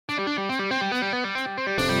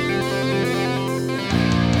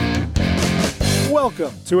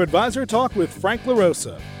Welcome to Advisor Talk with Frank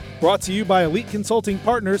LaRosa. Brought to you by Elite Consulting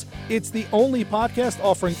Partners, it's the only podcast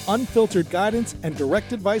offering unfiltered guidance and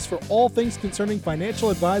direct advice for all things concerning financial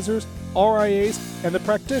advisors, RIAs, and the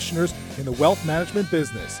practitioners in the wealth management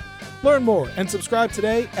business. Learn more and subscribe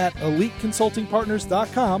today at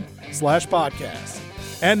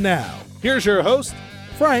eliteconsultingpartners.com/podcast. And now, here's your host,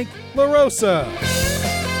 Frank LaRosa.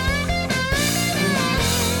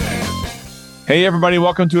 Hey everybody,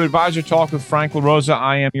 welcome to Advisor Talk with Frank LaRosa.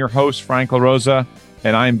 I am your host, Frank LaRosa,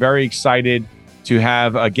 and I am very excited to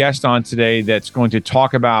have a guest on today that's going to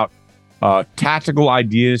talk about tactical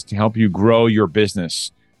ideas to help you grow your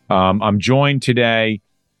business. I'm joined today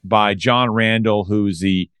by Jon Randall, who's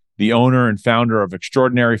the owner and founder of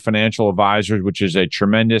Extraordinary Financial Advisors, which is a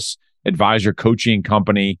tremendous advisor coaching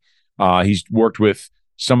company. He's worked with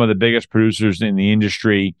some of the biggest producers in the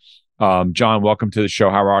industry. Jon, welcome to the show.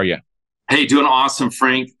 How are you? Hey, doing awesome,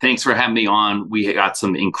 Frank. Thanks for having me on. We got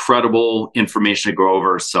some incredible information to go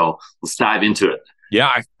over, so let's dive into it.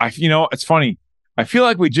 Yeah, it's funny. I feel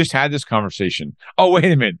like we just had this conversation. Oh, wait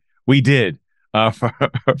a minute. We did.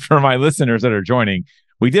 For my listeners that are joining,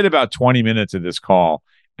 we did about 20 minutes of this call,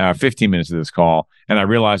 15 minutes of this call, and I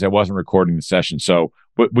realized I wasn't recording the session. So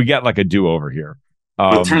we got like a do-over here.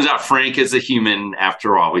 It turns out Frank is a human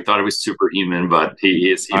after all. We thought he was superhuman, but he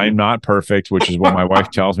is human. I'm not perfect, which is what my wife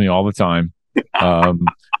tells me all the time.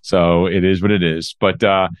 So it is what it is. But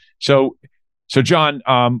so Jon,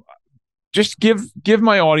 just give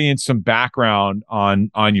my audience some background on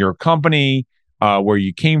your company, where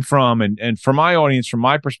you came from, and for my audience, from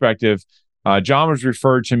my perspective, Jon was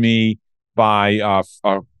referred to me by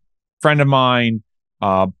a friend of mine,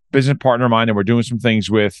 business partner of mine that we're doing some things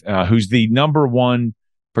with, who's the number one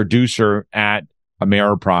producer at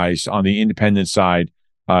Ameriprise on the independent side,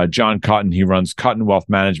 John Cutton. He runs Cutton Wealth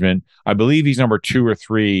Management. I believe he's number 2 or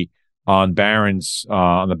 3 on Barron's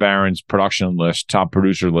on the Barron's production list, top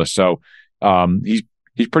producer list. So he's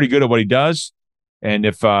pretty good at what he does. And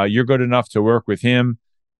if you're good enough to work with him,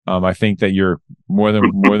 I think that you're more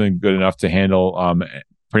than good enough to handle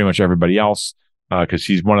pretty much everybody else. Because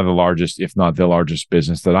he's one of the largest, if not the largest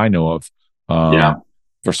business that I know of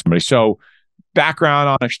for somebody. So background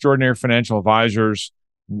on Extraordinary Financial Advisors.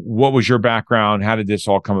 What was your background? How did this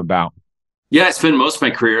all come about? Yeah, I spent most of my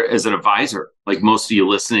career as an advisor. Like most of you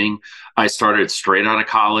listening, I started straight out of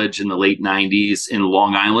college in the late 90s in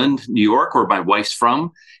Long Island, New York, where my wife's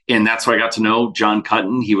from. And that's where I got to know John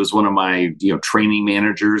Cutton. He was one of my training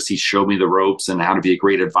managers. He showed me the ropes and how to be a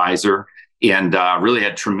great advisor. And really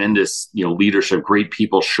had tremendous, leadership, great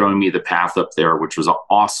people showing me the path up there, which was an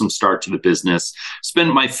awesome start to the business.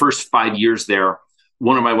 Spent my first 5 years there.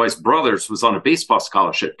 One of my wife's brothers was on a baseball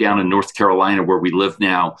scholarship down in North Carolina, where we live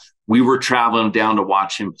now. We were traveling down to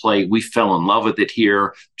watch him play. We fell in love with it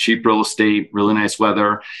here. Cheap real estate, really nice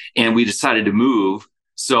weather. And we decided to move.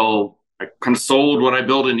 So I kind of sold what I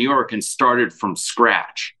built in New York and started from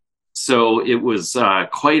scratch. So it was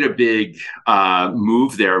quite a big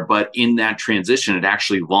move there. But in that transition, it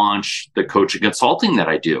actually launched the coaching consulting that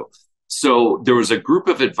I do. So there was a group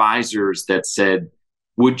of advisors that said,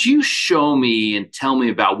 would you show me and tell me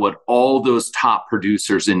about what all those top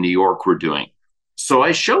producers in New York were doing? So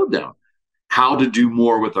I showed them how to do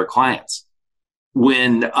more with their clients.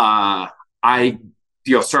 When I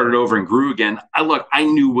started over and grew again, I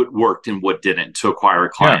knew what worked and what didn't to acquire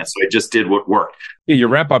clients. So I just did what worked. Yeah, your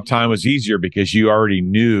ramp up time was easier because you already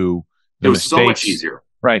knew the mistakes. It was so much easier.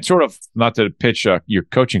 Right. Sort of, not to pitch your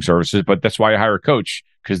coaching services, but that's why I hire a coach,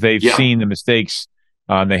 because they've seen the mistakes.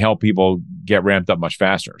 They help people get ramped up much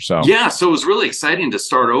faster. So it was really exciting to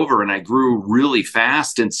start over, and I grew really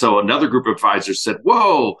fast. And so another group of advisors said,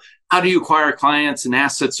 whoa, how do you acquire clients and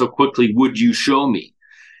assets so quickly? Would you show me?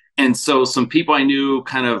 And so some people I knew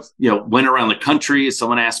kind of, went around the country.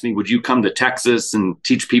 Someone asked me, would you come to Texas and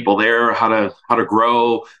teach people there how to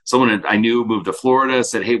grow? Someone I knew moved to Florida,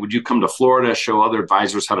 said, hey, would you come to Florida, show other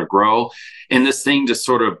advisors how to grow? And this thing just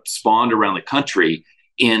sort of spawned around the country.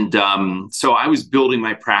 And so I was building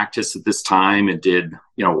my practice at this time and did,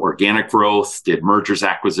 organic growth, did mergers,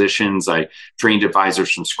 acquisitions. I trained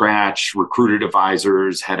advisors from scratch, recruited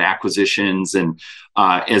advisors, had acquisitions. And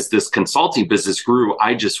as this consulting business grew,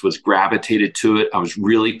 I just was gravitated to it. I was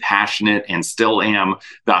really passionate and still am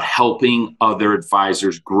about helping other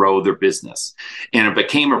advisors grow their business. And it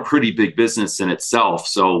became a pretty big business in itself.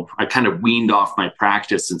 So I kind of weaned off my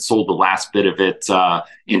practice and sold the last bit of it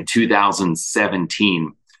in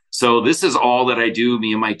 2017. So this is all that I do.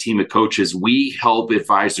 Me and my team of coaches, we help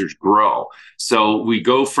advisors grow. So we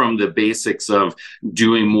go from the basics of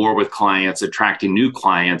doing more with clients, attracting new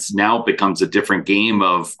clients. Now it becomes a different game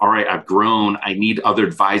of, all right, I've grown. I need other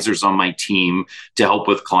advisors on my team to help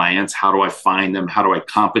with clients. How do I find them? How do I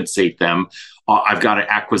compensate them? I've got an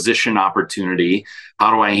acquisition opportunity.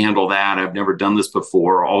 How do I handle that? I've never done this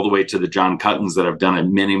before, all the way to the John Cuttons that I've done it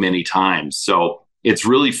many, many times. So it's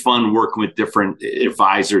really fun working with different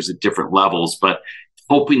advisors at different levels, but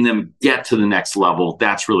helping them get to the next level.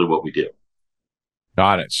 That's really what we do.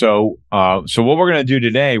 Got it. So what we're going to do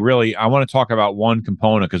today, really, I want to talk about one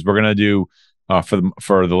component, because we're going to do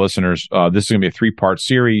for the listeners. This is going to be a 3-part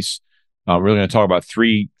series. We're going to talk about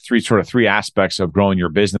three aspects of growing your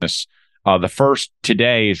business. The first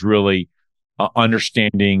today is really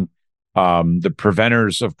understanding the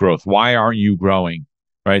preventers of growth. Why aren't you growing?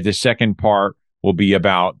 Right. The second part will be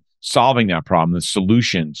about solving that problem, the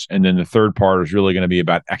solutions. And then the third part is really going to be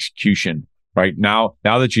about execution. Right. Now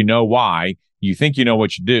that you know why, you think you know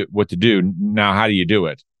what to do. Now, how do you do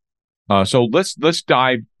it? So let's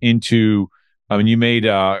dive into, I mean, you made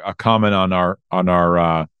a comment on our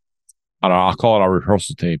I'll call it our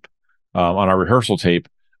rehearsal tape, on our rehearsal tape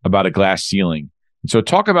about a glass ceiling. So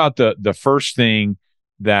talk about the first thing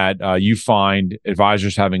that you find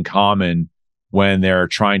advisors have in common when they're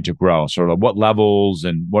trying to grow. Sort of what levels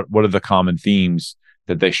and what are the common themes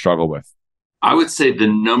that they struggle with? I would say the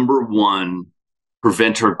number one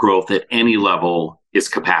preventer of growth at any level is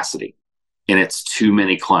capacity, and it's too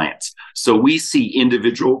many clients. So we see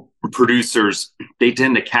individual producers, they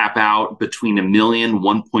tend to cap out between $1 million,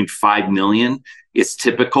 1.5 million. It's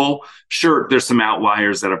typical. Sure, there's some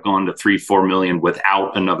outliers that have gone to 3-4 million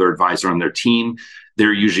without another advisor on their team.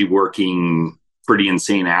 They're usually working pretty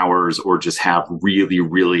insane hours or just have really,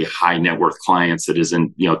 really high net worth clients that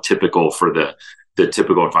isn't, typical for the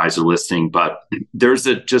typical advisor listing. But there's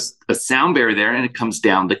just a sound barrier there, and it comes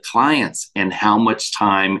down to clients and how much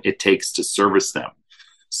time it takes to service them.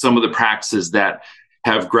 Some of the practices that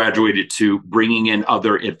have graduated to bringing in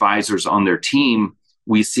other advisors on their team,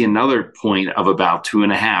 we see another point of about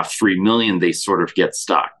 2.5-3 million. They sort of get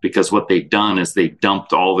stuck because what they've done is they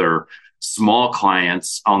dumped all their small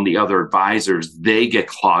clients on the other advisors. They get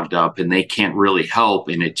clogged up and they can't really help,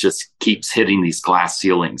 and it just keeps hitting these glass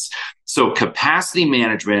ceilings. So capacity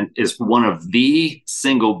management is one of the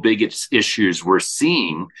single biggest issues we're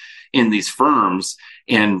seeing in these firms,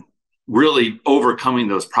 and really overcoming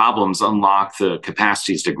those problems unlock the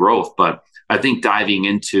capacities to growth. But I think diving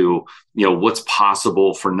into, what's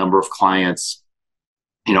possible for number of clients,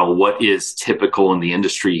 what is typical in the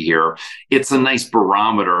industry here, it's a nice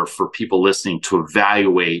barometer for people listening to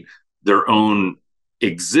evaluate their own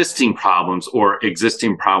existing problems or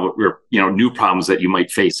new problems that you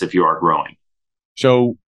might face if you are growing.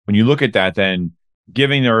 So when you look at that, then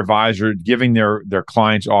giving their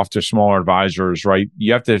clients off to smaller advisors, right?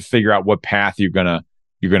 You have to figure out what path you're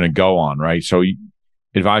gonna go on, right? So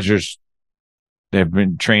advisors, they've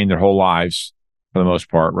been trained their whole lives for the most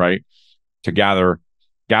part, right, to gather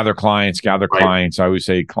clients. I always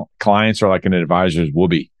say clients are like an advisor's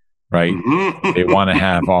whoopee, right? Mm-hmm. They want to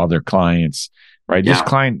have all their clients, right? Yeah. This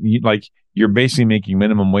client, you're basically making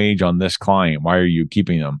minimum wage on this client. Why are you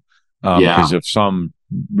keeping them? Because of some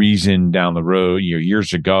reason down the road,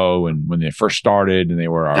 years ago, and when they first started, and they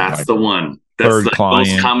were that's the one. That's the client.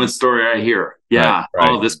 Most common story I hear. Yeah. Right.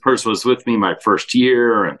 Oh, this person was with me my first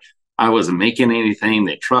year, and I wasn't making anything.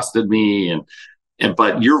 They trusted me,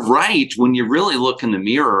 but you're right. When you really look in the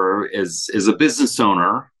mirror as a business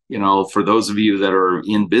owner, for those of you that are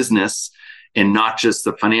in business and not just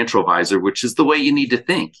the financial advisor, which is the way you need to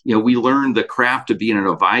think. We learned the craft of being an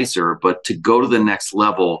advisor, but to go to the next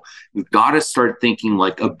level, you've got to start thinking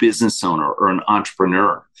like a business owner or an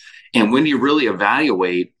entrepreneur. And when you really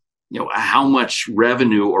evaluate, how much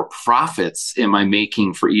revenue or profits am I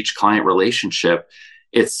making for each client relationship,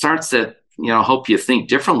 it starts to help you think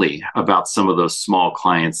differently about some of those small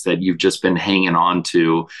clients that you've just been hanging on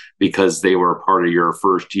to because they were a part of your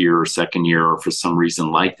first year or second year or for some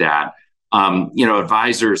reason like that.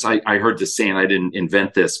 Advisors, I heard this saying, I didn't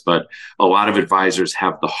invent this, but a lot of advisors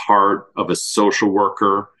have the heart of a social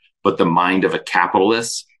worker, but the mind of a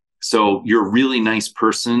capitalist. So you're a really nice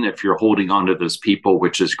person if you're holding on to those people,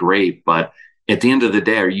 which is great. But at the end of the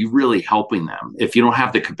day, are you really helping them? If you don't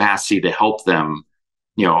have the capacity to help them,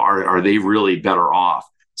 are they really better off?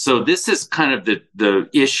 So this is kind of the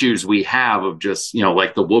issues we have of just,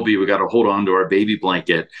 like the whoopee, we got to hold on to our baby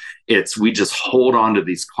blanket. We just hold on to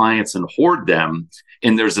these clients and hoard them.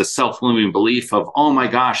 And there's a self-limiting belief of, oh my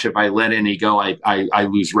gosh, if I let any go, I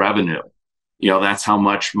lose revenue. That's how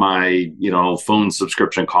much my, phone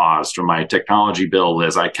subscription cost or my technology bill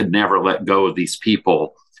is. I could never let go of these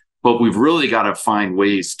people. But we've really got to find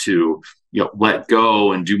ways to, let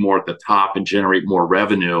go and do more at the top and generate more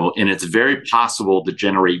revenue. And it's very possible to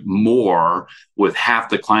generate more with half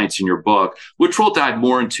the clients in your book, which we'll dive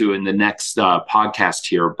more into in the next podcast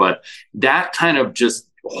here. But that kind of just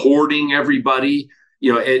hoarding everybody,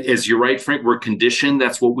 as you're right, Frank, we're conditioned.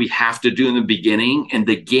 That's what we have to do in the beginning. And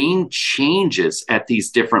the game changes at these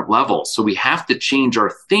different levels. So we have to change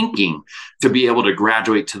our thinking to be able to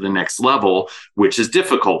graduate to the next level, which is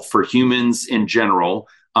difficult for humans in general.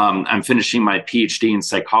 I'm finishing my PhD in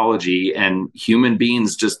psychology, and human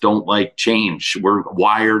beings just don't like change. We're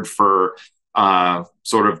wired for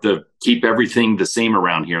sort of to keep everything the same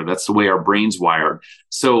around here. That's the way our brain's wired.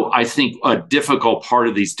 So I think a difficult part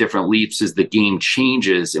of these different leaps is the game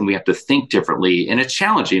changes and we have to think differently. And it's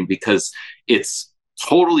challenging because it's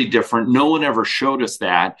totally different. No one ever showed us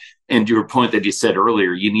that. And your point that you said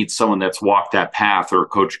earlier, you need someone that's walked that path or a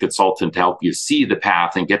coach consultant to help you see the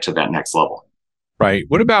path and get to that next level. Right.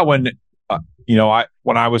 What about when,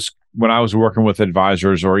 when I was working with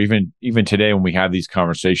advisors, or even today when we have these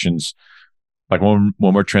conversations, like when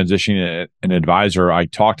we're transitioning an advisor, I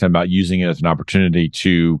talk to them about using it as an opportunity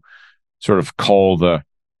to sort of call the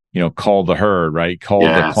herd, right? Call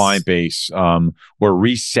the client base, or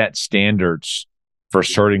reset standards for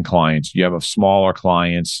certain clients. You have a smaller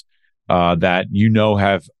clients that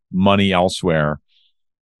have money elsewhere.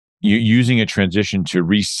 You using a transition to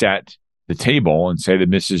reset the table and say to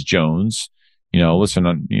Mrs. Jones,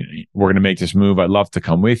 listen, we're going to make this move. I'd love to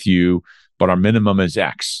come with you, but our minimum is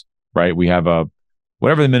X. Right. We have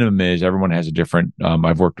whatever the minimum is, everyone has a different,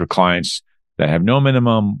 I've worked with clients that have no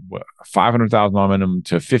minimum, $500,000 minimum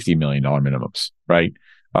to $50 million minimums. Right.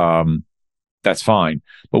 That's fine.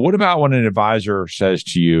 But what about when an advisor says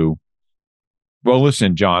to you, well,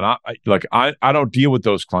 listen, John, I don't deal with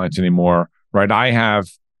those clients anymore. Right. I have,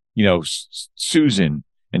 Susan,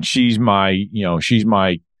 and she's my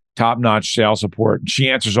top-notch sales support. And she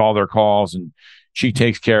answers all their calls and she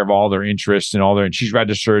takes care of all their interests and she's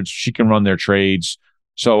registered. So she can run their trades.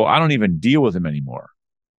 So I don't even deal with them anymore.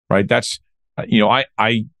 Right. That's, I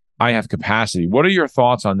have capacity. What are your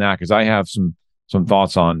thoughts on that? Because I have some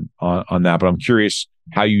thoughts on that, but I'm curious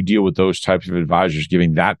how you deal with those types of advisors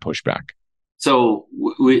giving that pushback. So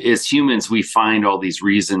as humans, we find all these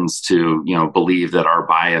reasons to, believe that our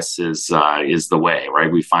bias is the way,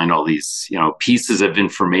 right? We find all these, pieces of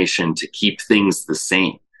information to keep things the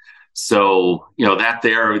same. So,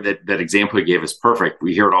 that example you gave is perfect.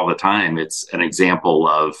 We hear it all the time. It's an example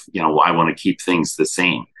of, I want to keep things the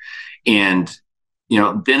same. And,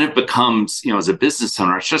 then it becomes, as a business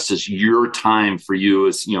owner, it's just as your time for you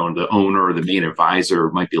as, the owner or the main advisor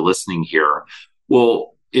might be listening here.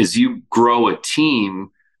 Well, as you grow a team,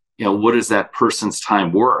 what is that person's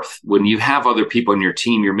time worth? When you have other people in your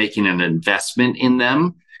team, you're making an investment in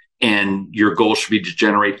them. And your goal should be to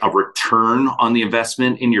generate a return on the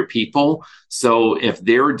investment in your people. So if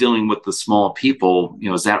they're dealing with the small people,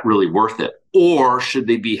 is that really worth it? Or should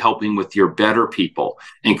they be helping with your better people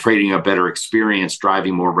and creating a better experience,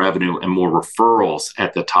 driving more revenue and more referrals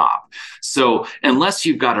at the top? So unless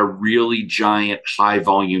you've got a really giant high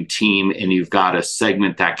volume team and you've got a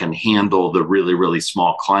segment that can handle the really, really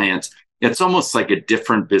small clients, it's almost like a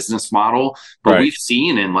different business model, but We've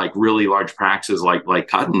seen in like really large practices like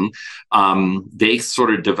Cutton, they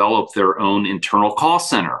sort of develop their own internal call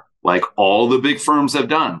center, like all the big firms have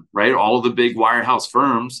done, right? All the big wirehouse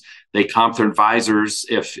firms, they comp their advisors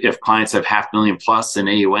if clients have $500,000 plus in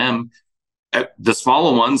AUM. The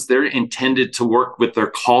smaller ones, they're intended to work with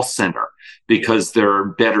their call center because they're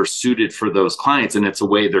better suited for those clients. And it's a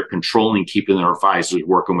way they're controlling, keeping their advisors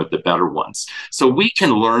working with the better ones. So we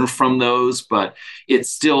can learn from those, but it's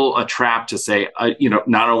still a trap to say,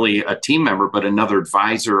 not only a team member, but another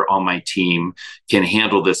advisor on my team can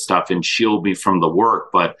handle this stuff and shield me from the work.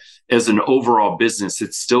 But as an overall business,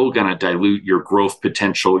 it's still going to dilute your growth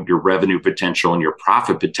potential, your revenue potential, and your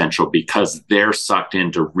profit potential because they're sucked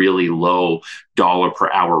into really low dollar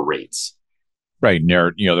per hour rates. Right. And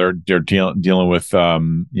they're dealing with,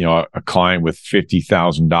 a client with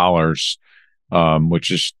 $50,000, which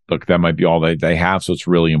is, look, that might be all they have. So it's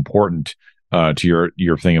really important, to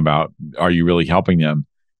your thing about, are you really helping them?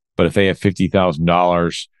 But if they have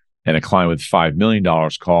 $50,000 and a client with $5 million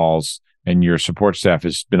calls and your support staff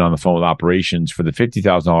has been on the phone with operations for the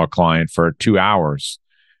 $50,000 client for 2 hours,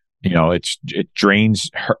 it drains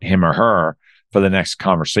him or her for the next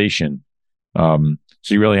conversation. So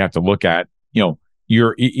you really have to look at,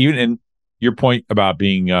 you're even in your point about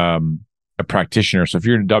being a practitioner. So if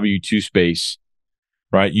you're in a W-2 space,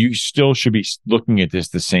 right? You still should be looking at this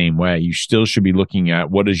the same way. You still should be looking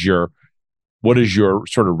at what is your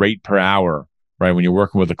sort of rate per hour, right? When you're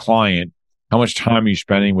working with a client, how much time are you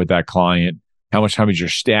spending with that client? How much time is your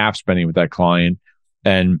staff spending with that client?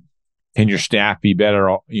 And can your staff be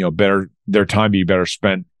better, their time be better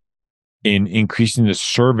spent in increasing the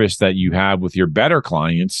service that you have with your better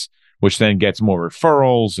clients, which then gets more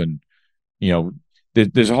referrals, and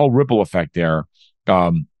there's a whole ripple effect there.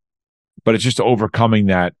 But it's just overcoming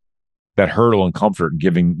that hurdle and comfort and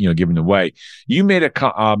giving away. You made a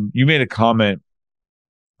comment,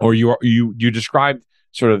 or you described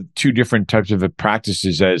sort of two different types of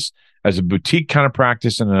practices as a boutique kind of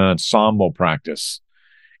practice and an ensemble practice.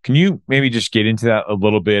 Can you maybe just get into that a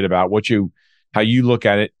little bit about how you look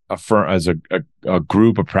at it as a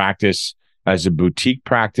group of practice, as a boutique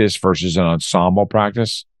practice versus an ensemble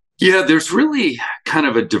practice? Yeah, there's really kind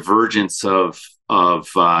of a divergence of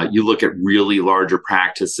you look at really larger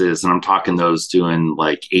practices, and I'm talking those doing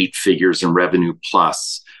like 8 figures in revenue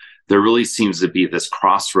plus. There really seems to be this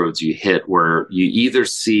crossroads you hit where you either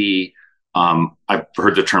see, I've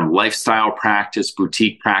heard the term lifestyle practice,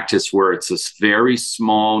 boutique practice, where it's this very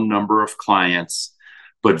small number of clients,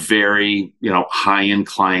 but very, high-end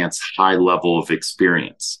clients, high level of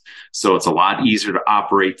experience. So it's a lot easier to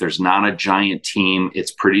operate. There's not a giant team.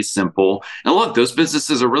 It's pretty simple. And look, those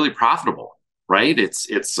businesses are really profitable, right?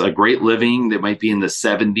 It's a great living. They might be in the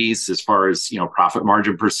 70s as far as, profit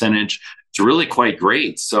margin percentage. It's really quite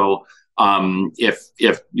great. So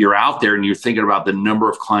if you're out there and you're thinking about the number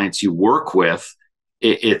of clients you work with,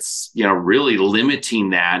 it's really limiting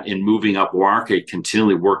that and moving up market,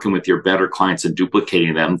 continually working with your better clients and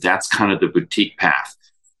duplicating them. That's kind of the boutique path.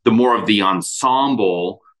 The more of the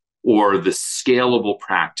ensemble or the scalable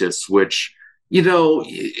practice, which,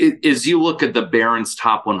 as you look at the Barron's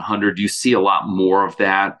Top 100, you see a lot more of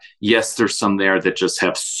that. Yes, there's some there that just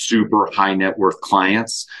have super high net worth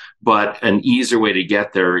clients, but an easier way to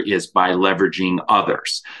get there is by leveraging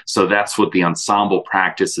others. So that's what the ensemble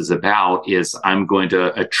practice is about, is I'm going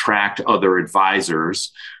to attract other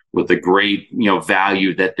advisors with a great,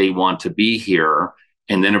 value that they want to be here.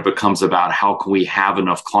 And then it becomes about how can we have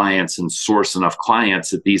enough clients and source enough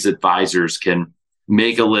clients that these advisors can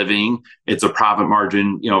make a living. It's a profit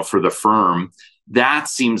margin, for the firm. That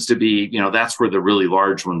seems to be, that's where the really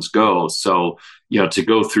large ones go. So, to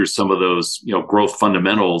go through some of those, growth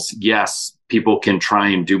fundamentals, yes, people can try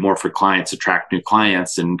and do more for clients, attract new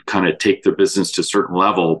clients, and kind of take their business to a certain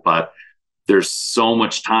level. But there's so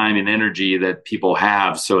much time and energy that people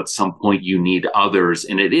have. So at some point you need others.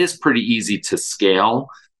 And it is pretty easy to scale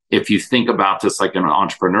if you think about this like an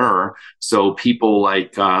entrepreneur. So people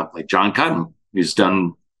like John Cutton, who's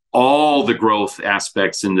done all the growth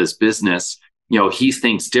aspects in this business, he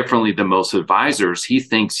thinks differently than most advisors. He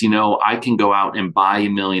thinks, I can go out and buy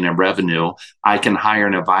 $1 million in revenue. I can hire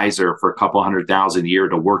an advisor for a couple $100,000 a year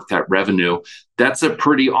to work that revenue. That's a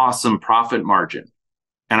pretty awesome profit margin.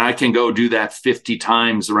 And I can go do that 50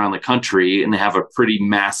 times around the country and have a pretty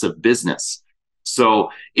massive business. So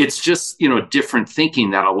it's just, different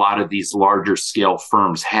thinking that a lot of these larger scale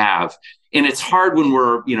firms have. And it's hard when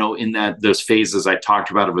we're, in those phases I talked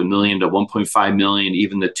about of $1 million to 1.5 million,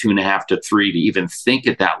 even the 2.5 to 3, to even think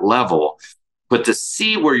at that level. But to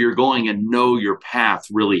see where you're going and know your path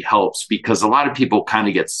really helps, because a lot of people kind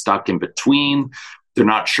of get stuck in between. They're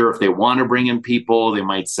not sure if they want to bring in people. They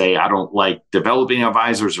might say, I don't like developing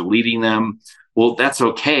advisors or leading them. Well, that's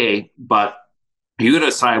okay, but you got to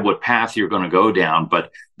decide what path you're going to go down.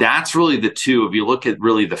 But that's really the two. If you look at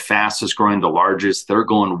really the fastest growing, the largest, they're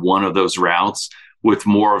going one of those routes, with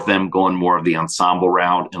more of them going more of the ensemble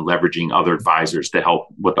route and leveraging other advisors to help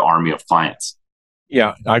with the army of clients.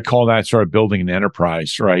 Yeah, I call that sort of building an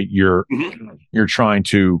enterprise, right? You're trying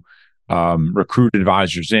to recruit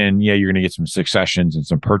advisors in. Yeah, you're going to get some successions and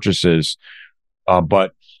some purchases,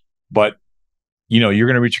 but you're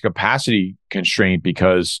going to reach a capacity constraint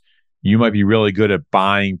because you might be really good at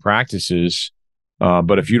buying practices,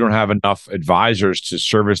 but if you don't have enough advisors to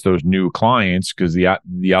service those new clients, because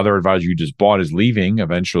the other advisor you just bought is leaving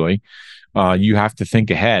eventually, you have to think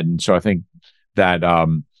ahead. And so I think that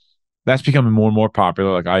that's becoming more and more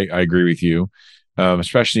popular. Like I agree with you,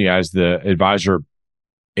 especially as the advisor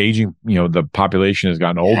aging, the population has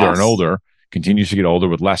gotten older and older, continues to get older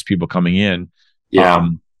with less people coming in. Yeah.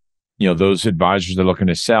 Those advisors that are looking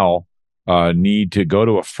to sell need to go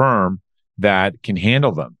to a firm that can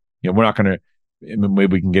handle them. We're not going to,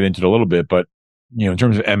 maybe we can get into it a little bit, but in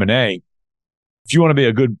terms of M&A, if you want to be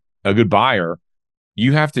a good buyer,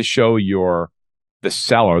 you have to show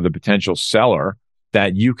the potential seller,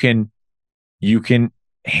 that you can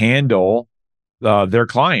handle their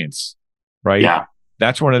clients, right? Yeah.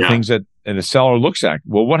 That's one of the things that a seller looks at.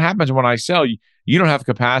 Well, what happens when I sell? You don't have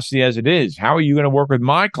capacity as it is. How are you going to work with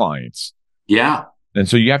my clients? Yeah. And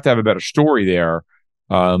so you have to have a better story there.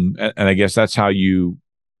 And I guess that's how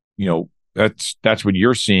that's what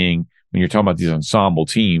you're seeing when you're talking about these ensemble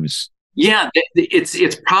teams. Yeah,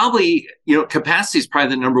 it's probably, capacity is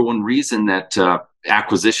probably the number one reason that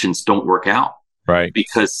acquisitions don't work out. Right.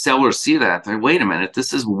 Because sellers see that. They're, wait a minute,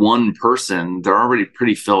 this is one person. They're already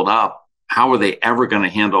pretty filled up. How are they ever going to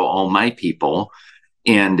handle all my people?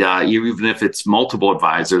 And even if it's multiple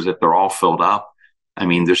advisors, if they're all filled up, I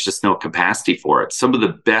mean, there's just no capacity for it. Some of the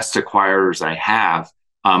best acquirers I have,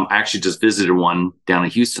 I actually just visited one down in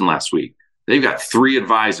Houston last week. They've got 3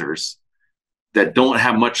 advisors that don't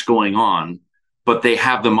have much going on, but they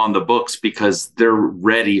have them on the books because they're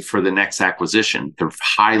ready for the next acquisition. They're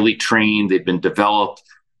highly trained. They've been developed.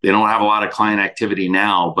 They don't have a lot of client activity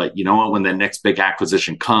now, but you know what? When the next big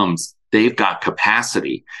acquisition comes, they've got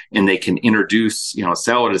capacity and they can introduce, a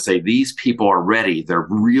seller to say, these people are ready. They're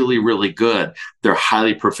really, really good. They're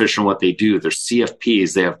highly proficient in what they do. They're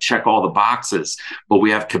CFPs. They have check all the boxes, but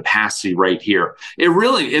we have capacity right here.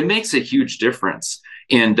 It makes a huge difference.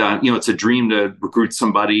 And, it's a dream to recruit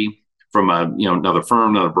somebody from another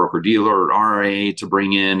firm, another broker dealer or RIA to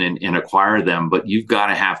bring in and acquire them. But you've got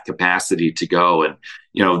to have capacity to go and,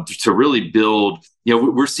 to really build,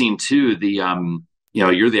 we're seeing too,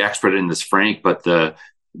 you're the expert in this, Frank, but the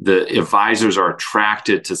advisors are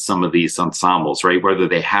attracted to some of these ensembles, right? Whether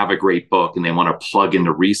they have a great book and they want to plug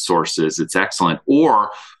into resources, it's excellent.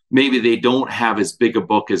 Or maybe they don't have as big a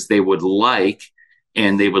book as they would like,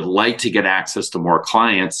 and they would like to get access to more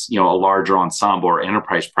clients. A larger ensemble or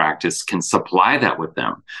enterprise practice can supply that with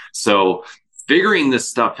them. So figuring this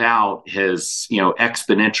stuff out has,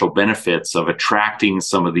 exponential benefits of attracting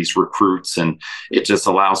some of these recruits, and it just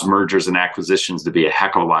allows mergers and acquisitions to be a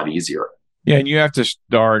heck of a lot easier. Yeah, and you have to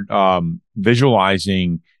start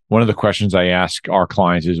visualizing. One of the questions I ask our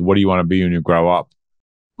clients is, what do you want to be when you grow up?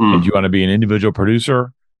 And do you want to be an individual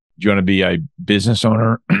producer? Do you want to be a business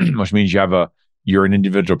owner, which means you're an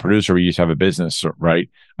individual producer, you just have a business, right?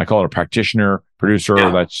 I call it a practitioner producer.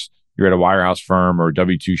 Yeah. You're at a wirehouse firm or a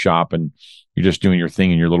W-2 shop and you're just doing your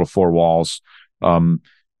thing in your little 4 walls.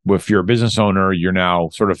 If you're a business owner, you're now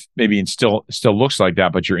sort of maybe it still looks like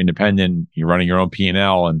that, but you're independent. You're running your own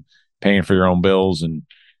P&L and paying for your own bills and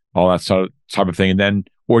all that type of thing. And then,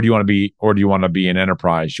 or do you want to be an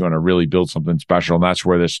enterprise? You want to really build something special, and that's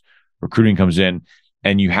where this recruiting comes in.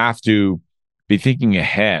 And you have to be thinking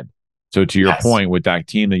ahead. So to your point with that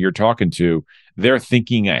team that you're talking to, they're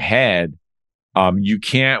thinking ahead. You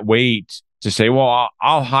can't wait to say, well,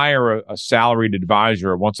 I'll hire a salaried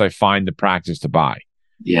advisor once I find the practice to buy.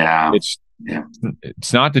 Yeah.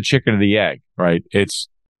 It's not the chicken or the egg, right? It's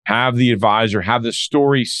have the advisor, have the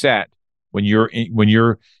story set because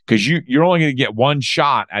you're only going to get one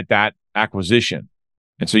shot at that acquisition.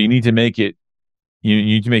 And so you need to make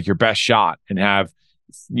your best shot and have,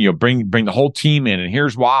 bring the whole team in, and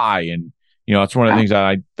here's why. And, it's one of the things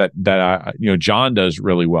that Jon does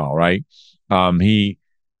really well, right?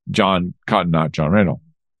 Jon Cotton, not Jon Randall.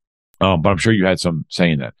 But I'm sure you had some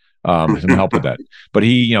saying that, some help with that. But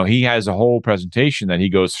he has a whole presentation that he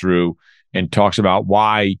goes through and talks about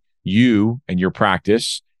why you and your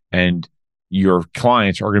practice and your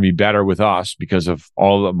clients are going to be better with us because of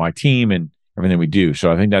all of my team and everything we do.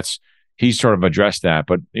 So I think he's sort of addressed that.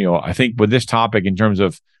 But, I think with this topic, in terms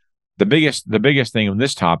of the biggest thing in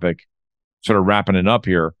this topic, sort of wrapping it up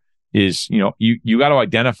here, is, you got to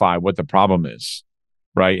identify what the problem is,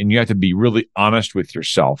 right? And you have to be really honest with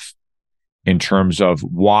yourself in terms of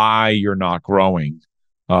why you're not growing.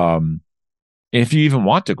 If you even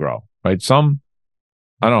want to grow, right? I don't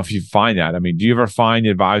know if you find that. I mean, do you ever find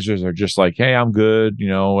advisors are just like, hey, I'm good,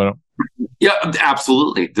 Yeah,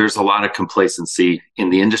 absolutely. There's a lot of complacency in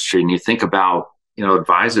the industry. And you think about,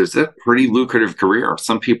 advisors, they're a pretty lucrative career.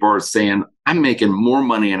 Some people are saying, I'm making more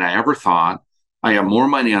money than I ever thought. I have more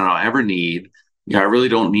money than I'll ever need. I really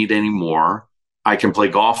don't need any more. I can play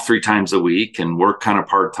golf 3 times a week and work kind of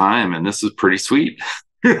part-time. And this is pretty sweet.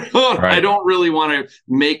 Right. I don't really want to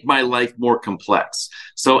make my life more complex.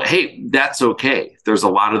 So, hey, that's okay. There's a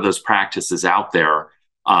lot of those practices out there.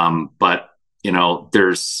 But,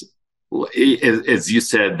 there's, as you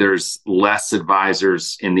said, there's less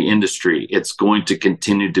advisors in the industry. It's going to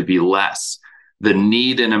continue to be less. The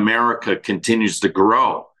need in America continues to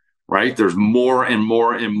grow, right? There's more and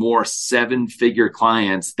more and more 7-figure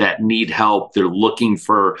clients that need help. They're looking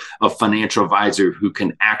for a financial advisor who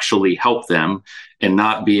can actually help them and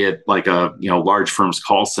not be at like a, large firm's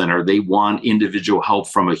call center. They want individual help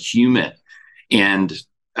from a human. And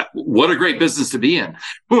what a great business to be in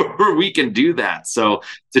where we can do that. So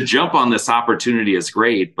to jump on this opportunity is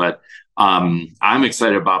great, but I'm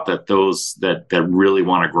excited about that. Those that really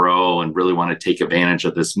want to grow and really want to take advantage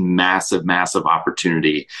of this massive, massive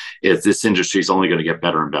opportunity. This industry is only going to get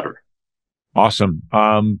better and better. Awesome.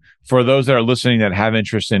 For those that are listening that have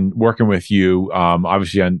interest in working with you,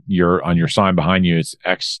 obviously on your sign behind you, it's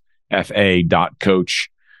xfa.coach.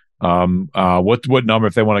 What number,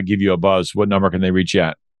 if they want to give you a buzz, what number can they reach you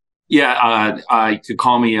at? Yeah, I could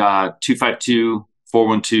call me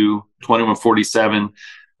 252-412-2147.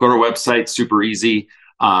 Go to our website, super easy.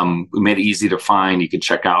 We made it easy to find. You can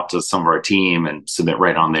check out to some of our team and submit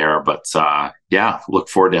right on there. But look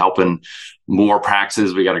forward to helping more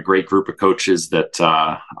practices. We got a great group of coaches that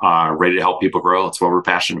are ready to help people grow. It's what we're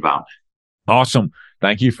passionate about. Awesome.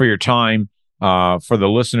 Thank you for your time. For the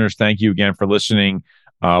listeners, thank you again for listening.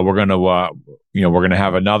 We're going to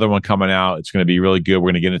have another one coming out. It's going to be really good.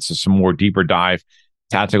 We're going to get into some more deeper dive,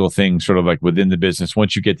 tactical things, sort of like within the business.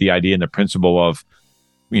 Once you get the idea and the principle of,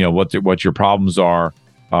 what your problems are,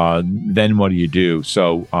 then what do you do?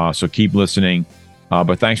 So keep listening.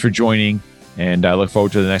 But thanks for joining, and I look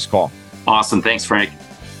forward to the next call. Awesome. Thanks, Frank.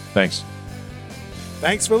 Thanks.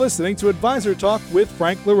 Thanks for listening to Advisor Talk with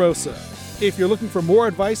Frank LaRosa. If you're looking for more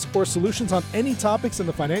advice or solutions on any topics in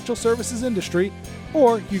the financial services industry,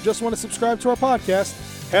 or you just want to subscribe to our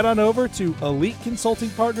podcast, head on over to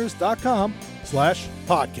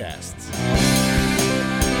eliteconsultingpartners.com/podcasts.